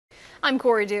I'm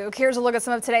Corey Duke. Here's a look at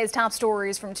some of today's top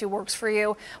stories from 2 Works for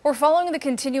You. We're following the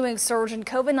continuing surge in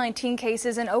COVID-19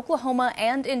 cases in Oklahoma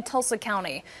and in Tulsa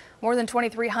County. More than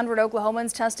 2,300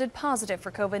 Oklahomans tested positive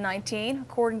for COVID-19,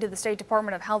 according to the State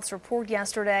Department of Health's report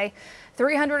yesterday.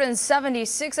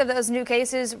 376 of those new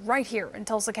cases right here in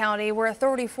Tulsa County, where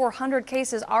 3,400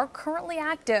 cases are currently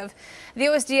active. The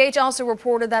USDH also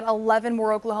reported that 11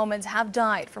 more Oklahomans have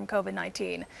died from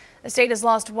COVID-19. The state has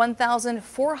lost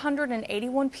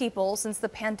 1,481 people since the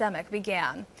pandemic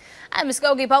began. And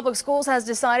Muskogee Public Schools has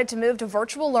decided to move to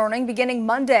virtual learning beginning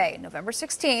Monday, November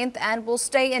 16th, and will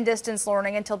stay in distance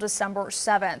learning until December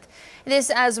 7th.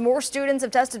 This as more students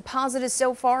have tested positive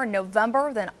so far in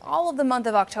November than all of the month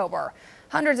of October.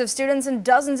 Hundreds of students and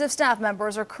dozens of staff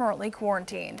members are currently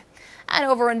quarantined. And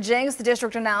over in Jenks, the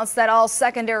district announced that all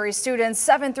secondary students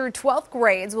 7th through 12th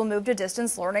grades will move to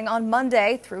distance learning on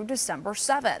Monday through December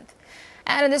 7th.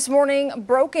 And this morning,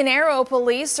 Broken Arrow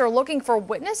police are looking for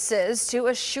witnesses to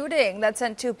a shooting that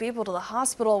sent 2 people to the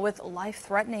hospital with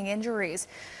life-threatening injuries.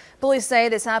 Police say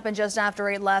this happened just after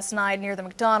 8 last night near the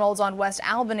McDonald's on West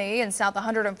Albany and South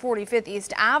 145th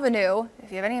East Avenue.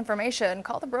 If you have any information,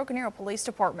 call the Broken Arrow Police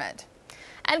Department.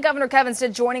 And Governor Kevin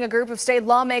Stitt joining a group of state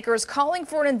lawmakers calling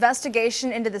for an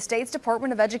investigation into the state's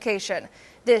Department of Education.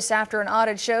 This after an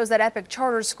audit shows that Epic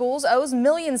Charter Schools owes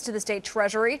millions to the state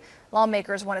treasury.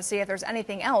 Lawmakers want to see if there's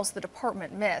anything else the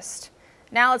department missed.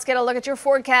 Now let's get a look at your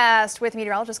forecast with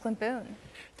meteorologist Clint Boone.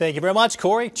 Thank you very much,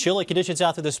 Corey. Chilly conditions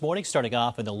out there this morning, starting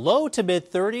off in the low to mid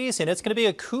 30s, and it's going to be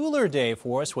a cooler day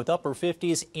for us with upper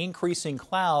 50s, increasing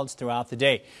clouds throughout the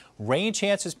day. Rain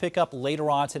chances pick up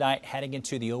later on tonight, heading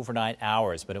into the overnight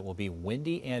hours, but it will be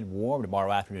windy and warm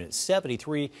tomorrow afternoon at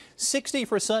 73, 60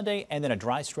 for Sunday, and then a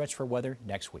dry stretch for weather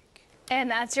next week. And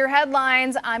that's your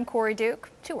headlines. I'm Corey Duke.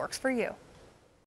 2 Works for You.